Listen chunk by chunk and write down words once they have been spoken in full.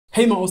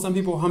Hey my awesome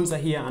people, Hamza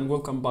here and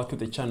welcome back to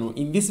the channel.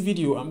 In this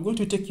video, I'm going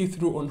to take you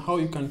through on how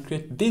you can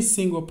create this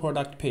single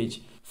product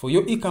page for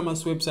your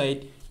e-commerce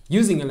website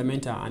using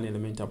Elementor and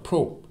Elementor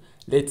Pro.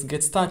 Let's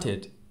get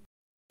started.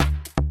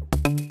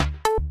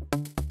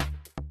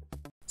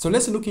 So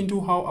let's look into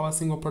how our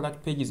single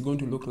product page is going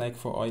to look like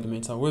for our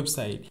Elementor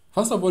website.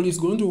 First of all, it's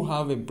going to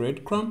have a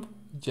breadcrumb,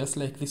 just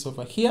like this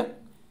over here,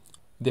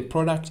 the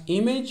product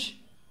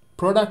image,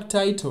 product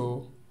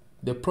title,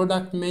 the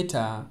product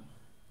meta,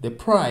 the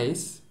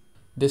price,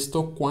 the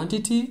stock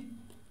quantity,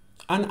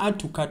 an add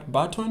to cart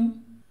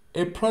button,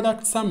 a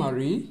product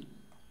summary,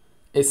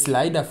 a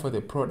slider for the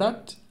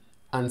product,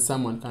 and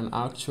someone can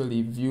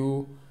actually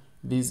view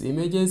these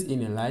images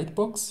in a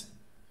lightbox.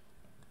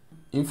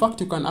 In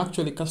fact, you can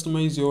actually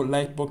customize your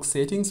lightbox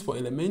settings for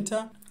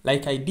Elementor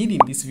like I did in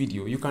this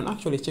video. You can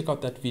actually check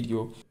out that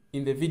video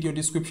in the video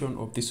description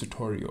of this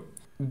tutorial.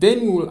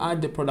 Then we will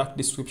add the product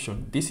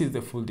description. This is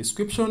the full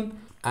description.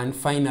 And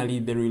finally,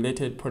 the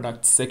related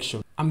product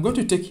section. I'm going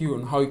to take you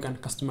on how you can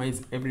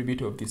customize every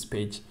bit of this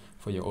page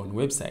for your own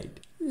website.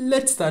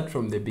 Let's start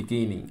from the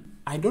beginning.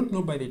 I don't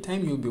know by the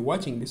time you'll be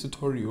watching this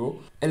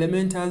tutorial,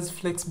 Elementor's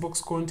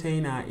Flexbox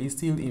container is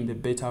still in the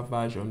beta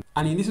version.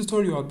 And in this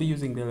tutorial, I'll be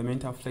using the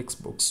Elementor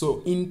Flexbox.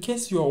 So in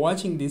case you are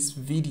watching this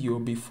video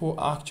before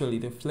actually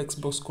the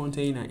Flexbox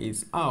container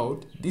is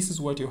out, this is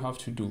what you have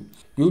to do.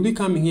 You'll be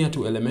coming here to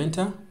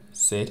Elementor,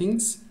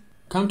 Settings,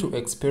 come to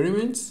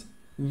Experiments,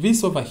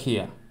 this over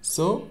here.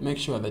 So make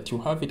sure that you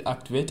have it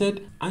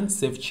activated and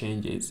save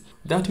changes.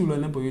 That will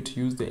enable you to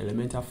use the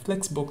Elementor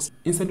Flexbox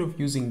instead of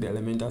using the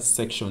Elementor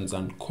sections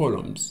and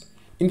columns.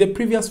 In the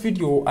previous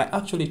video, I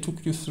actually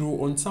took you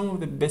through on some of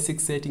the basic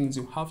settings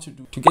you have to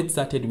do to get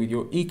started with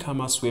your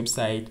e-commerce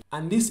website.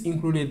 And this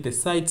included the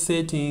site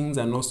settings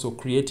and also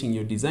creating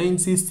your design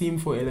system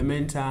for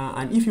Elementor.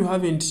 And if you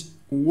haven't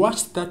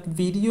watched that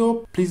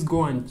video, please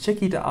go and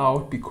check it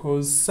out,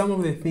 because some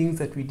of the things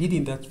that we did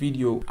in that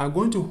video are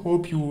going to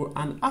help you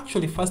and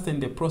actually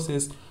fasten the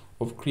process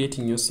of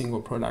creating your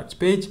single product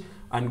page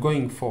and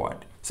going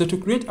forward. So to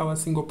create our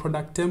single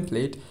product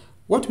template,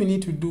 what we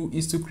need to do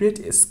is to create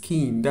a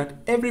scheme that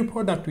every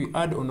product we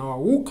add on our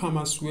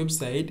WooCommerce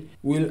website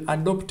will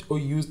adopt or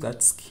use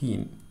that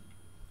scheme.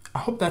 I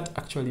hope that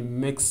actually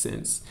makes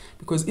sense,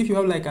 because if you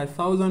have like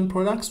 1,000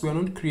 products, we are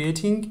not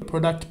creating a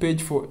product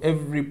page for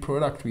every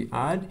product we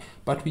add,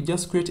 but we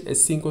just create a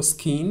single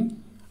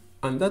scheme,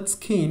 and that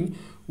scheme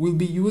will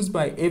be used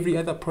by every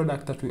other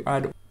product that we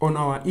add on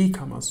our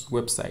e-commerce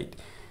website.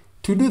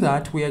 To do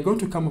that, we are going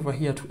to come over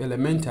here to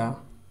Elementor,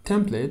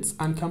 Templates,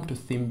 and come to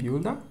Theme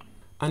Builder.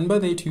 And by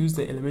the way, to use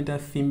the Elementor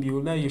Theme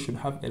Builder, you should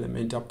have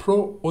Elementor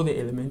Pro or the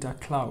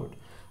Elementor Cloud.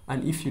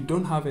 And if you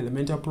don't have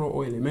Elementor Pro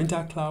or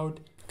Elementor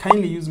Cloud,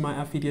 kindly use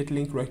my affiliate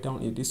link right down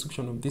in the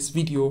description of this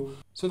video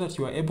so that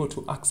you are able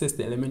to access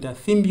the Elementor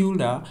Theme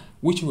Builder,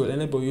 which will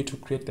enable you to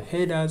create the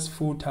headers,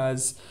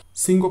 footers,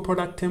 single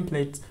product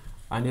templates,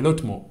 and a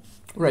lot more.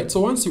 Right,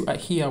 so once you are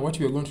here, what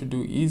we are going to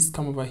do is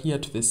come over here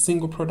to the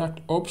single product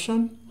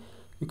option.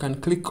 You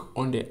can click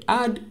on the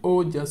add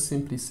or just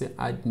simply say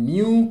add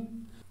new.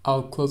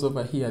 I'll close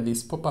over here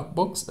this pop-up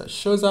box that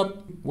shows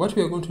up. What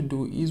we are going to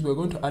do is we're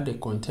going to add a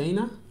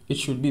container. It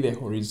should be the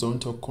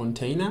horizontal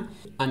container,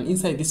 and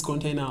inside this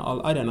container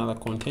I'll add another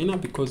container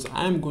because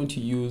I'm going to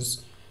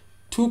use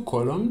 2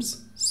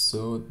 columns.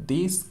 So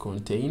this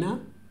container,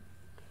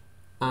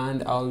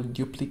 and I'll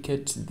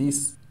duplicate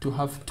this to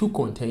have 2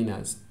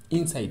 containers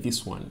inside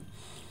this one.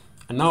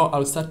 And now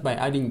I'll start by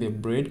adding the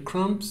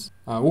breadcrumbs,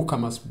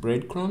 WooCommerce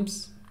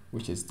breadcrumbs,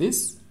 which is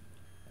this.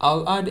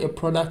 I'll add a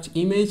product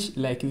image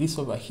like this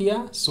over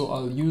here, so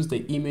I'll use the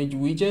image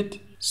widget.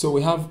 So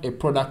we have a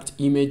product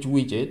image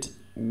widget,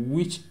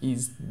 which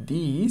is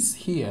this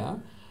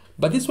here,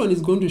 but this one is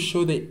going to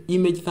show the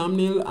image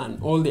thumbnail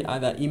and all the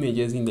other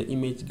images in the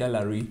image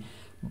gallery.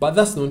 But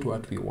that's not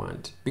what we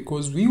want,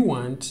 because we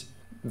want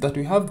that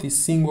we have this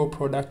single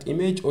product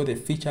image or the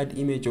featured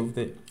image of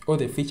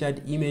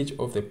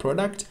the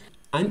product,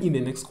 and in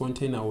the next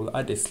container we'll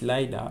add a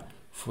slider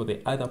for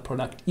the other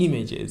product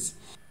images.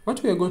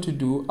 What we are going to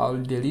do,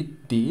 I'll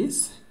delete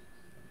this,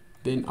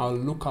 then I'll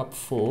look up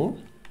for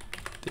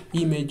the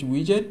image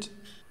widget.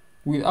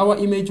 With our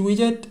image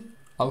widget,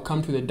 I'll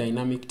come to the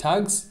dynamic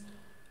tags,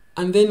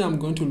 and then I'm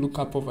going to look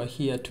up over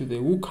here to the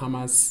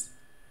WooCommerce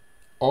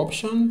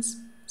options,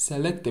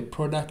 select the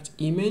product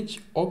image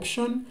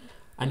option,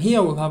 and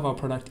here we'll have our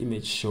product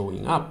image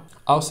showing up.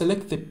 I'll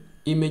select the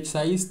image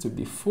size to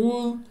be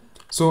full.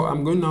 So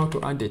I'm going now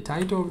to add the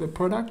title of the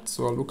product.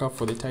 So I'll look up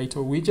for the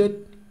title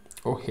widget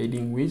or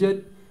heading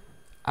widget,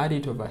 add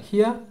it over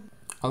here.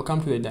 I'll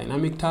come to the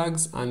dynamic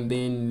tags and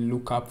then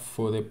look up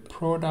for the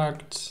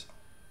product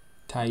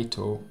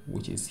title,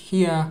 which is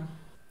here.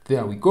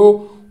 There we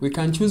go. We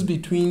can choose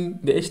between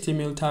the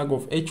HTML tag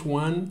of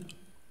H1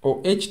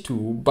 or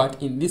H2,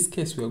 but in this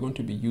case we are going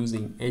to be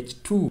using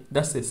H2.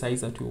 That's the size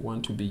that we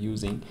want to be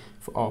using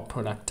for our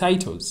product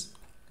titles.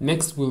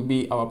 Next will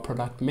be our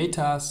product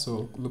meta,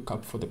 so look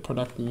up for the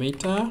product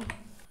meta,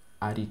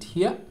 add it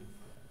here.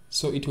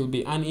 So it will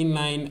be an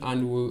inline,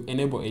 and we'll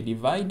enable a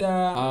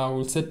divider.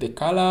 We'll set the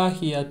color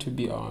here to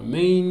be our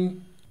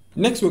main.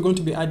 Next, we're going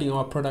to be adding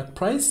our product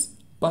price,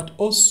 but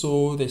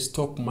also the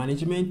stock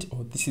management.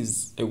 This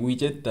is a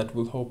widget that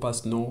will help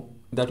us know,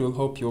 that will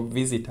help your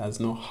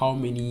visitors know how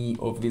many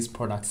of these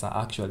products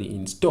are actually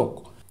in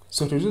stock.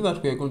 So to do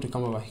that, we are going to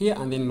come over here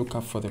and then look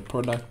up for the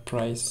product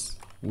price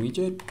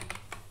widget.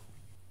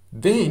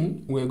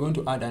 Then we're going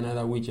to add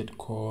another widget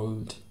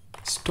called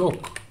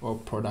stock or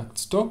product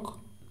stock.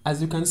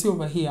 As you can see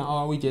over here,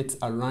 our widgets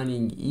are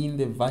running in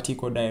the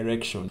vertical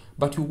direction,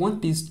 but we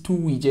want these two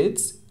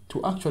widgets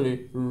to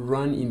actually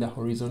run in the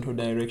horizontal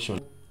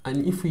direction.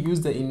 And if we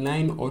use the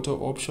inline auto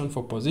option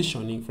for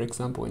positioning, for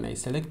example, when I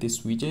select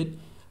this widget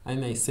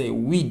and I say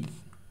width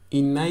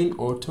inline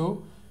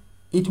auto,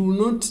 it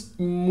will not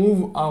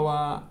move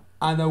our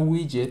other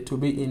widget to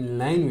be in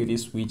line with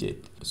this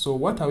widget. So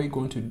what are we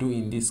going to do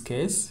in this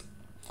case?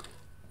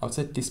 I'll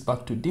set this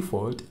back to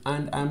default,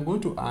 and I'm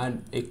going to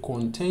add a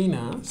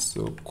container.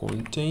 So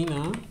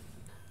container,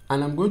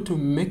 and I'm going to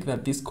make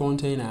that this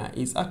container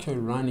is actually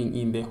running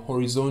in the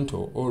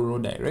horizontal or row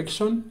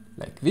direction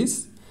like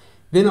this.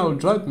 Then I'll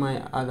drag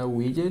my other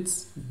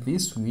widgets,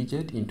 this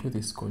widget, into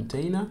this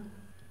container.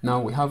 Now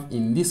we have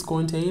in this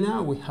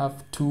container, we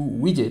have two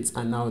widgets,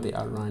 and now they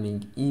are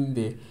running in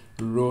the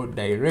row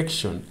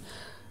direction.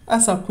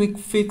 That's a quick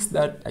fix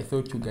that I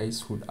thought you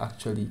guys would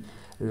actually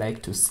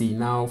like to see.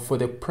 Now for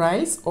the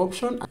price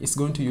option, it's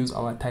going to use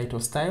our title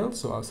style.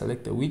 So I'll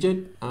select the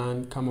widget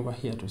and come over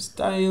here to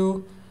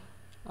style.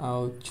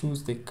 I'll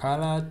choose the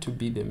color to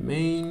be the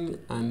main,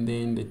 and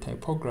then the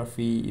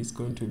typography is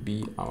going to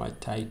be our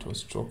title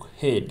stroke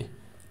head.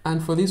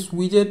 And for this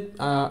widget,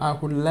 I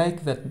would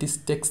like that this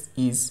text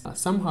is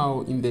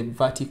somehow in the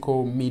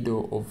vertical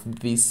middle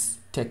of this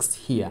text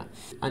here.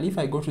 And if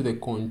I go to the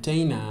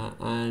container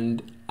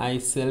and I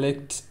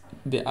select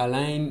the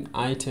align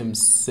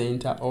items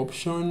center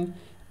option,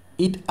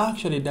 it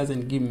actually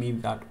doesn't give me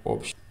that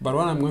option. But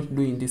what I'm going to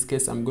do in this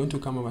case, I'm going to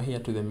come over here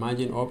to the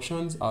margin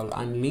options. I'll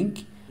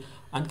unlink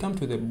and come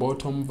to the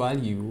bottom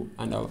value,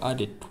 and I'll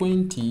add a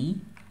 20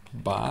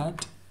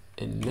 but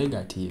a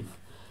negative.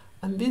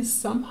 And this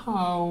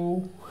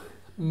somehow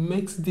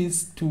makes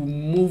this to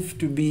move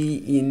to be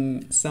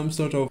in some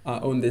sort of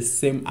on the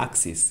same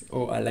axis,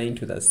 or aligned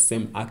to the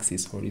same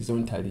axis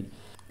horizontally.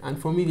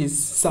 And for me, this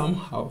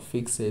somehow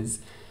fixes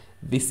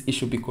this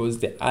issue, because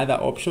the other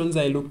options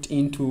I looked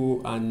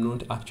into are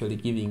not actually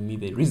giving me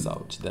the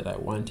result that I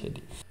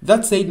wanted.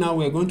 That said, now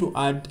we're going to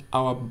add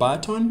our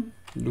button.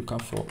 Look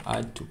up for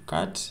add to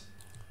cart.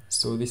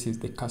 So this is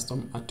the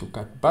custom add to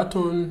cart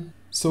button.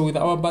 So with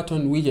our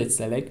button widget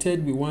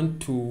selected, we want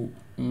to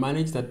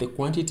manage that the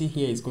quantity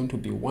here is going to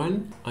be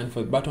 1, and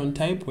for the button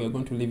type, we're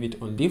going to leave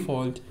it on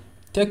default.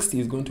 Text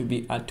is going to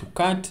be add to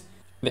cart.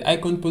 The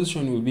icon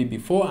position will be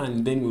before,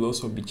 and then we'll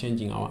also be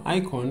changing our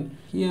icon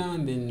here,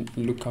 and then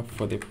look up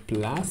for the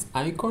plus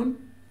icon,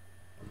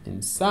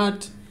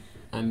 insert,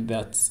 and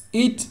that's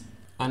it.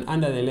 And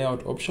under the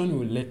layout option,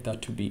 we'll let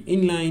that to be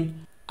inline.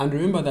 And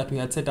remember that we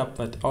had set up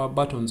that our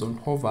buttons on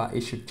hover,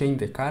 it should change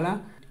the color,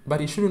 but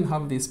it shouldn't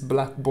have this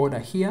black border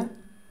here,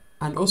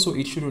 and also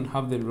it shouldn't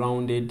have the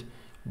rounded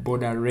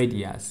border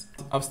radius.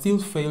 I've still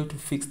failed to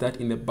fix that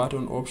in the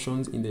button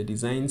options in the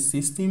design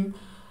system.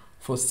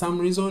 For some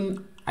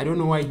reason, I don't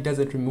know why it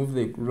doesn't remove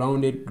the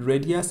rounded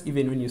radius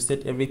even when you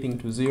set everything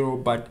to 0,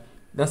 but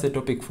that's a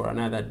topic for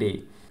another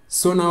day.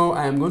 So now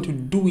I am going to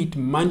do it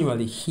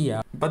manually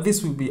here, but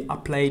this will be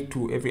applied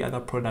to every other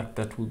product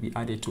that will be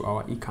added to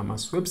our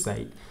e-commerce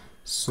website.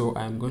 So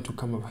I'm going to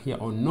come over here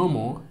on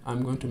normal.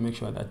 I'm going to make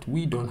sure that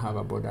we don't have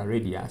a border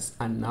radius,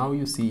 and now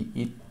you see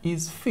it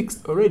is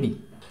fixed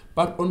already.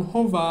 But on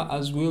hover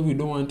as well, we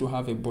don't want to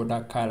have a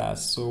border color.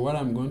 So what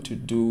I'm going to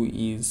do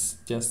is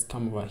just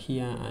come over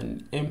here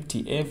and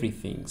empty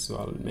everything. So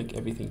I'll make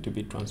everything to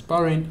be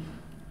transparent,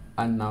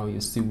 and now you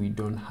see we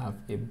don't have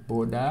a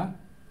border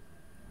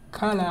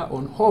color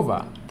on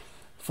hover.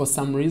 For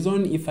some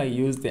reason, if I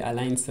use the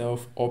align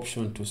self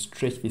option to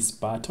stretch this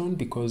button,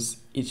 because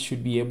it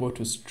should be able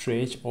to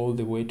stretch all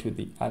the way to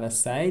the other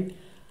side,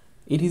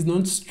 it is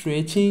not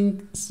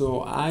stretching.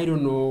 So I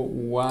don't know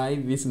why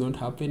this is not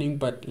happening,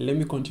 but let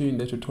me continue in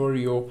the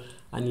tutorial,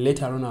 and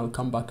later on I'll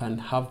come back and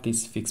have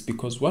this fixed,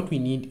 because what we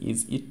need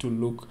is it to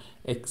look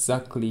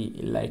exactly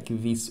like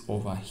this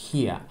over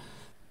here.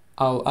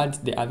 I'll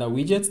add the other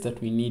widgets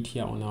that we need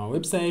here on our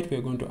website.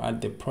 We're going to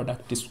add the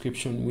product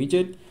description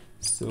widget,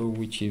 so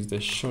which is the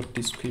short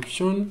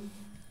description.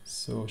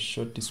 So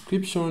short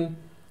description,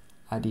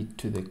 add it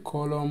to the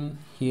column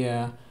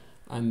here,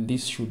 and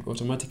this should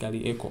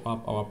automatically echo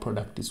up our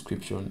product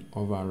description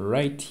over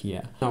right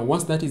here. Now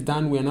once that is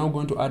done, we are now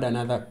going to add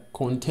another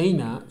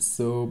container.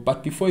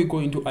 But before you go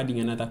into adding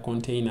another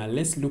container,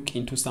 let's look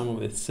into some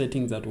of the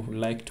settings that we would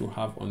like to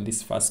have on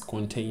this first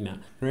container.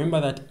 Remember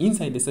that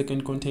inside the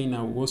second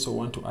container, we also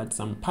want to add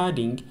some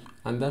padding,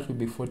 and that will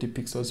be 40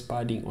 pixels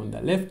padding on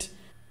the left.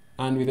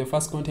 And with the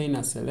first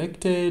container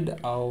selected,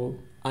 I'll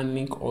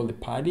unlink all the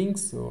padding.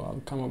 So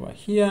I'll come over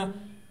here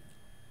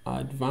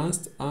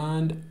advanced,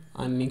 and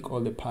unlink all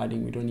the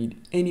padding. We don't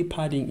need any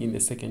padding in the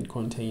second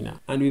container.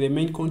 And with the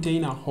main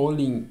container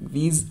holding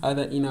these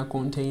other inner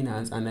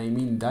containers, and I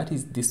mean that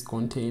is this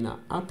container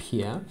up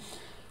here,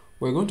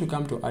 we're going to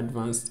come to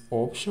advanced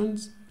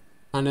options,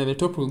 and at the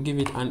top we'll give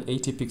it an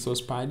 80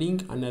 pixels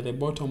padding, and at the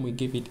bottom we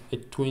give it a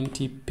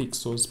 20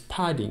 pixels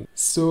padding.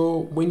 So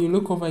when you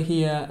look over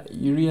here,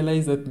 you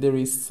realize that there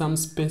is some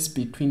space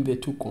between the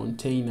two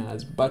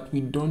containers, but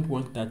we don't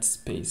want that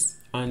space.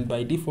 And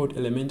by default,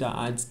 Elementor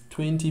adds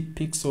 20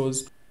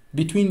 pixels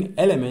between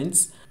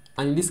elements,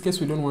 and in this case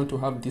we don't want to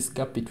have this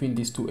gap between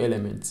these two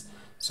elements.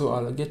 So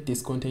I'll get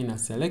this container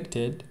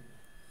selected,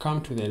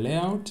 come to the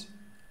layout,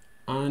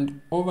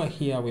 and over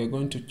here we're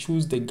going to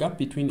choose the gap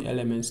between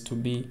elements to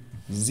be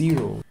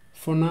 0.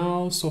 For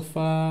now, so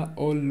far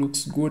all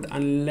looks good,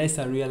 unless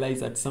I realize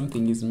that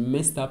something is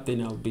messed up,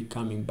 then I'll be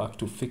coming back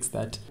to fix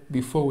that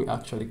before we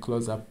actually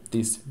close up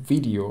this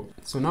video.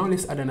 So now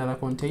let's add another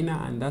container,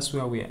 and that's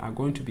where we are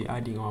going to be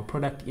adding our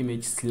product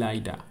image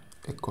slider.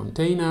 A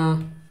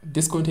container.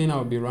 This container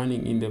will be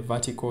running in the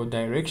vertical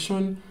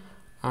direction,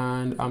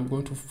 and I'm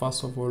going to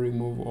first of all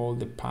remove all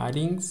the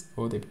paddings,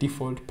 or the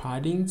default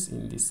paddings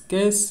in this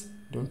case.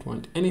 Don't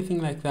want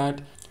anything like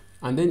that.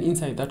 And then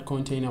inside that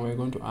container we're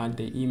going to add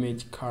the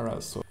image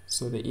carousel.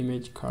 So the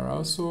image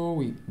carousel,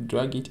 we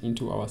drag it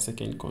into our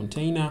second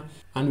container,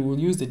 and we'll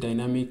use the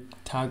dynamic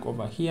tag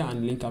over here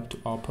and link up to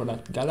our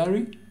product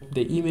gallery.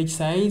 The image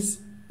size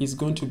is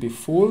going to be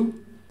full.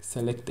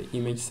 Select the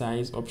image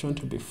size option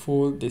to be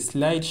full. The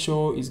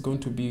slideshow is going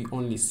to be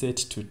only set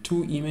to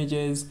 2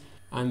 images,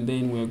 and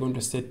then we're going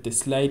to set the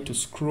slide to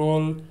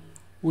scroll.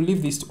 We'll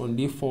leave this on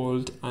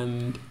default,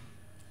 and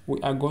we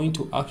are going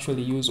to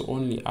actually use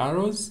only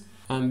arrows,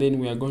 and then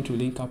we are going to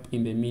link up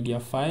in the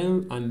media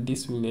file, and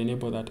this will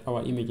enable that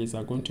our images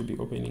are going to be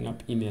opening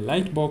up in a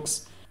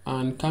lightbox.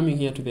 And coming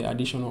here to the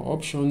additional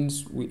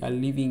options, we are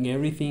leaving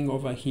everything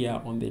over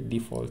here on the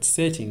default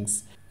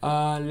settings.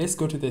 Let's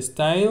go to the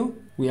style.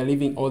 We are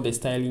leaving all the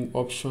styling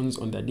options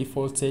on the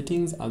default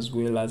settings, as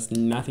well as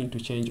nothing to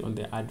change on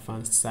the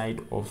advanced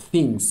side of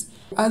things.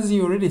 As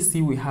you already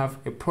see, we have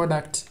a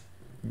product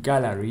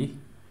gallery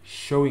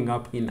showing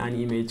up in an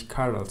image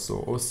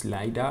carousel or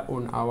slider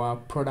on our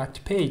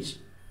product page.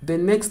 The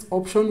next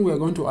option we are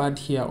going to add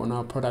here on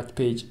our product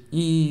page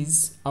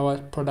is our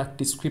product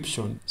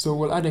description. So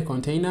we'll add a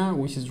container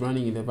which is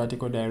running in the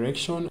vertical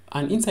direction,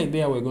 and inside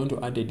there we're going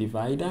to add a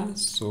divider.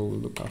 So we'll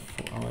look up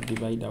for our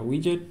divider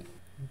widget,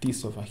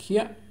 this over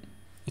here.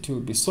 It will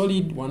be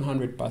solid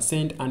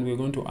 100%, and we're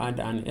going to add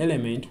an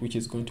element which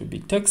is going to be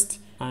text,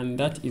 and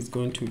that is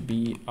going to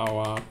be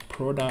our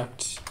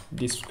product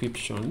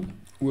description.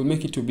 We'll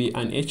make it to be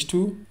an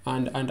H2,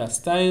 and under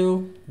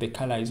style, the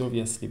color is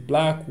obviously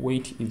black,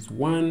 weight is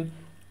 1,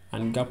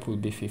 and gap will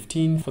be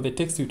 15. For the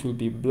text, it will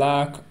be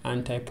black,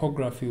 and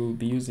typography will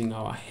be using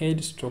our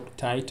head stroke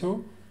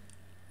title,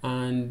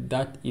 and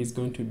that is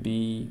going to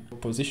be,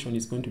 position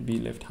is going to be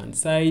left hand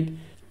side.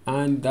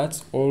 And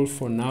that's all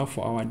for now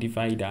for our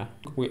divider.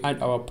 We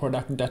add our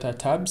product data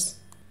tabs.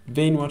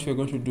 Then what we're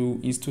going to do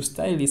is to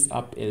style this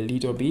up a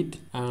little bit,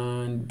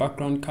 and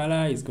background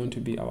color is going to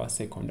be our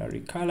secondary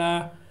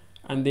color.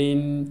 And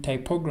then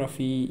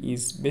typography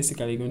is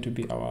basically going to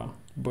be our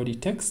body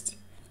text.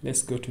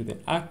 Let's go to the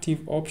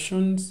active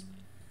options.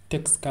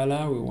 Text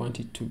color, we want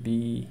it to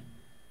be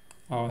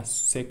our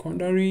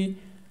secondary,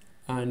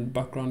 and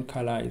background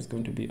color is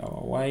going to be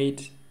our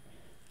white.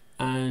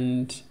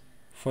 And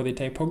for the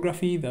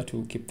typography, that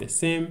will keep the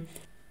same.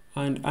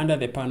 And under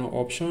the panel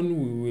option,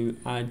 we will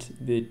add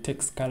the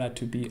text color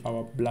to be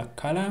our black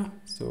color,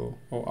 so,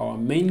 or our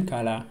main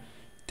color.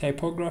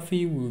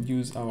 Typography, we'll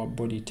use our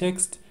body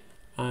text.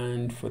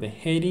 And for the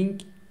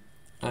heading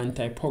and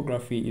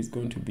typography is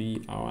going to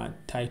be our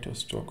title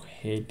stroke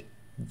head,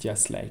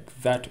 just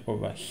like that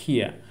over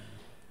here.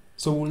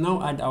 So we'll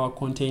now add our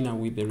container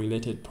with the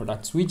related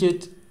products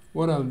widget.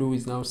 What I'll do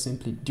is now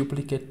simply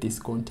duplicate this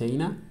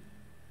container,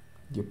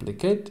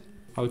 duplicate.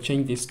 I'll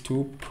change this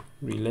to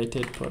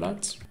related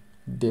products,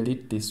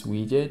 delete this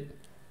widget,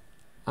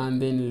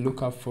 and then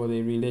look up for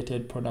the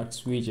related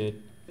products widget,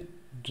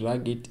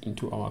 drag it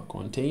into our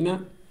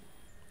container.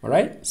 All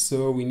right,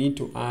 so we need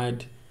to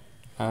add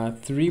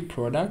 3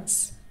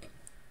 products.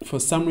 For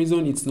some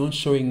reason, it's not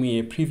showing me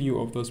a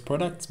preview of those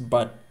products,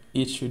 but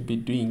it should be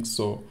doing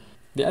so.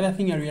 The other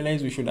thing I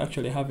realized we should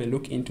actually have a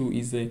look into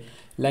is the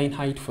line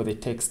height for the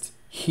text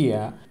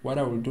here. What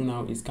I will do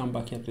now is come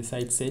back here to the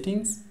site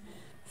settings,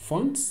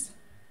 fonts,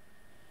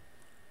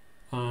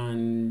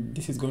 and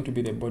this is going to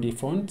be the body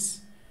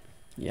fonts.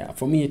 Yeah,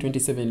 for me a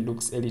 27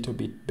 looks a little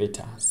bit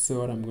better.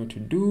 So what I'm going to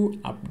do,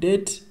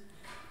 update.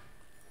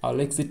 I'll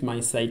exit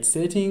my site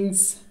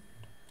settings,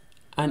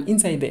 and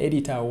inside the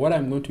editor, what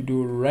I'm going to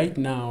do right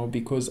now,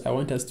 because I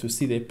want us to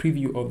see the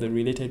preview of the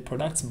related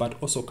products but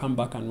also come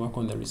back and work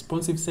on the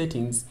responsive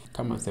settings,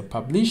 come and say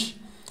publish,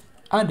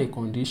 add a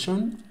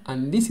condition,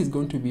 and this is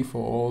going to be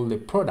for all the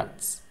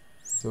products.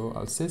 So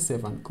I'll say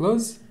save and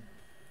close,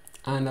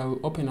 and I'll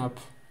open up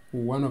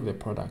one of the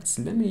products.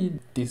 Let me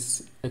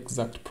this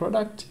exact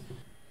product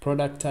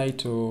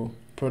title,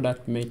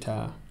 product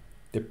meta,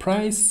 the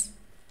price,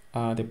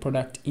 the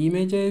product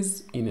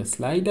images in a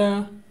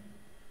slider,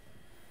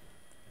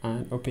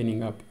 and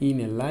opening up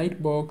in a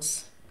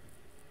lightbox,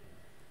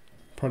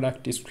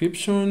 product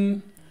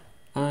description,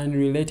 and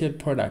related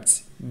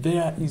products.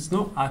 There is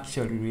no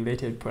actually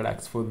related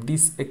products for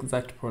this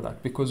exact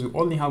product because we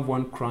only have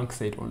one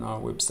crankset on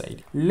our website.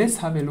 Let's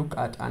have a look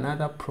at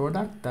another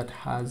product that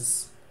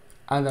has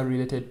other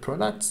related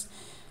products.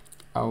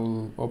 I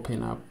will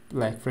open up,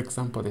 like for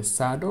example, the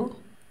saddle.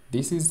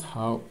 This is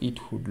how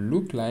it would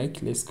look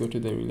like. Let's go to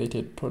the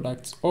related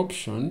products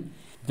option.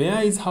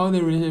 There is how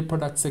the related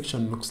product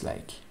section looks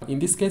like. In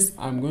this case,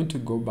 I'm going to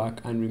go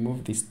back and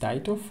remove this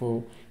title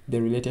for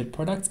the related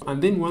products,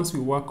 and then once we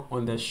work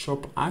on the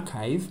shop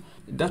archive,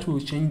 that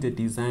will change the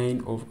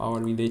design of our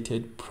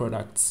related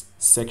products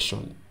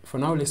section. For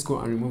now, let's go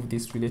and remove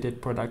this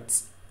related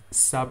products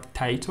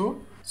subtitle.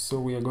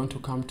 So we are going to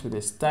come to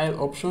the style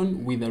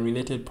option with the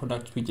related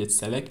product widget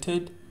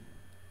selected,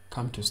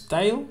 come to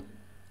style,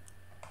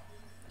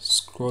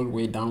 scroll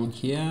way down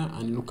here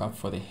and look up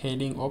for the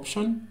heading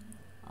option.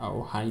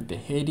 I'll hide the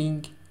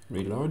heading,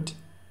 reload.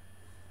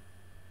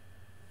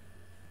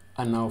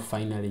 And now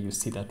finally you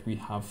see that we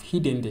have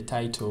hidden the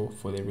title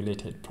for the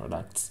related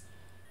products.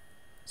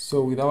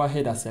 So with our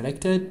header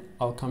selected,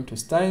 I'll come to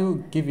style,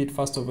 give it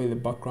first of all the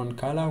background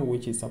color,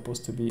 which is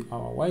supposed to be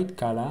our white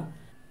color.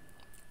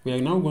 We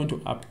are now going to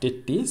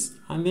update this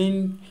and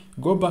then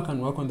go back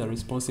and work on the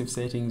responsive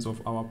settings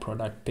of our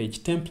product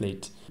page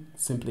template.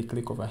 Simply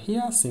click over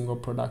here, single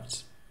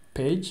product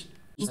page.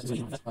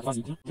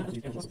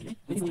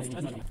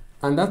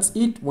 And that's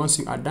it. Once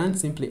you are done,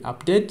 simply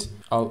update.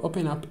 I'll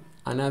open up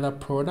another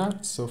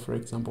product. So for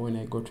example, when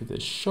I go to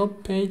the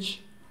shop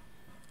page,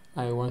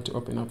 I want to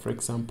open up, for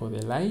example,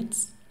 the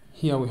lights.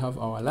 Here we have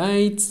our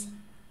lights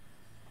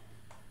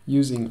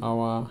using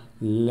our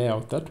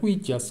layout that we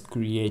just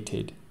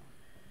created.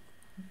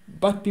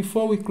 But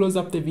before we close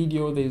up the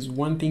video, there's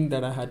one thing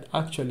that I had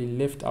actually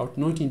left out,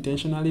 not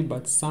intentionally,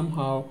 but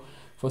somehow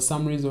for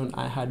some reason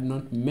I had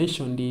not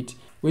mentioned it.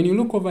 When you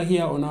look over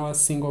here on our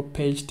single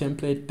page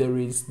template, there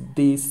is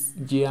this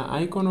gear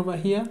icon over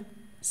here.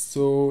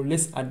 So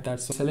let's add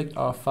that. So select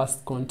our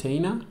first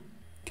container,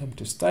 come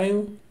to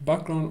style,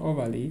 background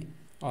overlay.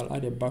 I'll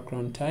add a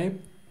background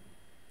type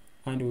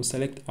and we'll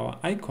select our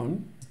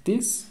icon.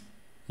 This,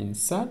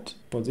 insert,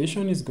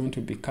 position is going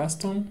to be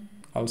custom.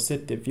 I'll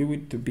set the view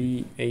width to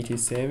be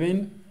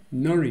 87,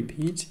 no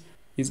repeat.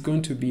 It's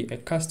going to be a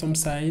custom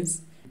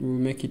size. We'll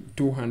make it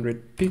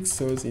 200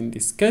 pixels in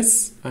this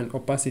case, and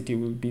opacity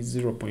will be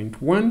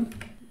 0.1.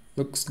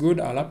 Looks good.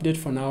 I'll update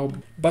for now,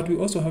 but we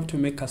also have to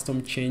make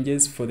custom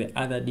changes for the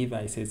other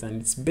devices,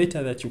 and it's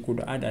better that you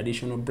could add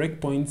additional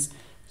breakpoints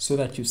so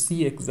that you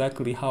see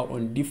exactly how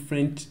on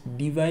different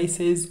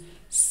devices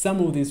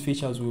some of these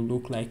features will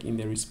look like in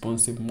the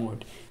responsive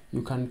mode.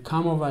 You can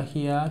come over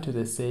here to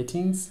the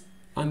settings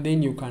and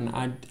then you can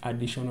add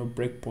additional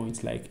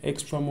breakpoints like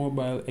extra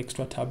mobile,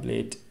 extra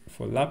tablet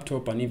for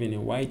laptop, and even a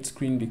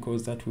widescreen,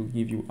 because that will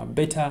give you a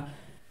better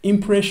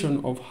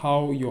impression of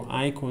how your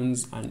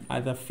icons and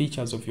other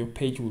features of your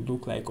page will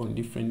look like on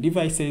different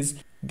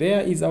devices. There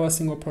is our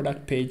single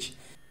product page,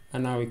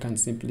 and now we can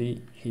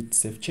simply hit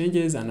save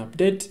changes and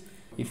update.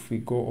 If we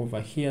go over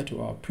here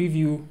to our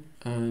preview,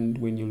 and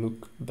when you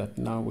look that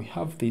now we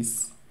have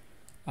this,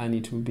 and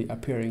it will be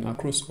appearing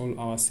across all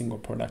our single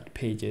product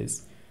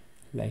pages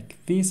like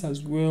this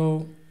as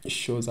well. It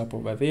shows up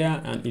over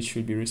there and it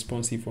should be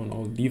responsive on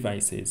all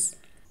devices.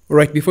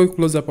 Alright, before we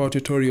close up our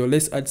tutorial,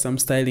 let's add some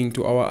styling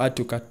to our add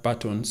to cart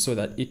button so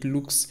that it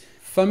looks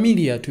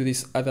familiar to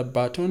this other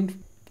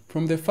button.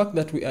 From the fact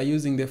that we are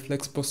using the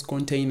Flexbox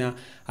container,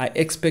 I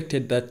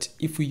expected that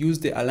if we use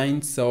the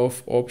align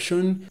self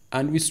option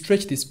and we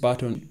stretch this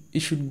button,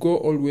 it should go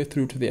all the way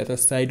through to the other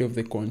side of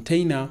the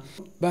container.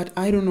 But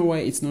I don't know why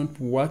it's not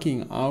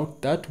working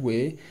out that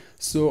way.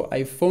 So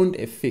I found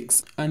a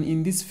fix, and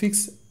in this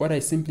fix, what I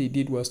simply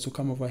did was to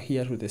come over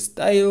here to the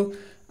style,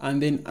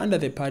 and then under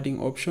the padding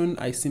option,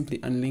 I simply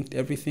unlinked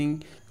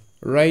everything.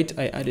 Right,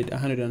 I added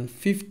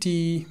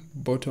 150,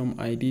 bottom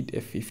I did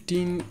a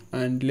 15,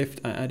 and left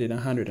I added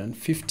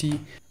 150.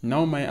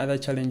 Now my other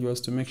challenge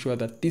was to make sure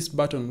that this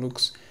button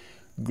looks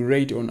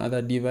great on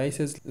other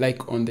devices,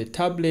 like on the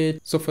tablet.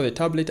 So for the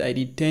tablet, I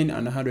did 10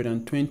 and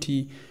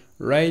 120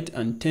 right,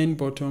 and 10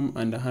 bottom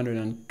and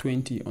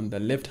 120 on the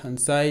left hand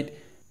side.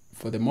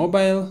 For the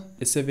mobile,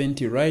 a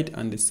 70 right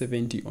and a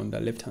 70 on the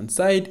left hand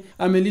side.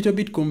 I'm a little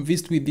bit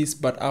confused with this,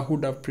 but I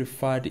would have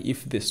preferred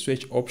if the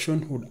stretch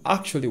option would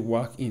actually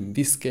work in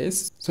this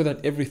case so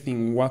that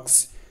everything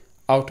works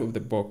out of the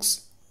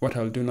box. What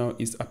I'll do now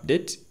is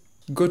update,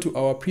 go to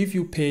our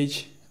preview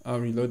page.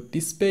 I'll reload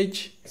this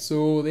page.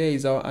 So there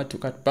is our add to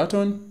cart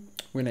button.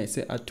 When I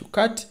say add to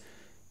cart,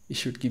 it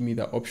should give me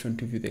the option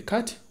to view the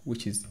cart,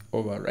 which is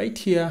over right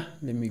here.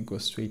 Let me go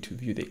straight to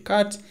view the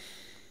cart.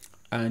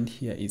 And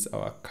here is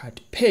our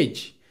cart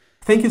page.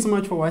 Thank you so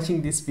much for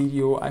watching this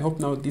video. I hope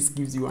now this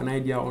gives you an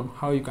idea on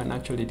how you can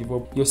actually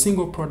develop your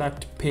single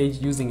product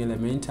page using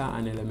Elementor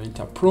and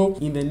Elementor Pro.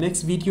 In the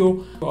next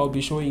video, I'll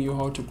be showing you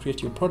how to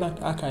create your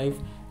product archive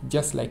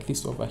just like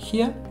this over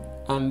here.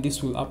 And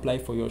this will apply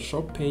for your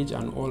shop page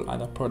and all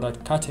other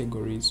product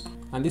categories.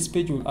 And this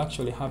page will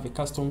actually have a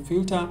custom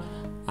filter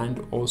and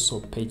also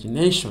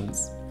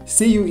paginations.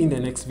 See you in the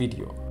next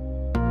video.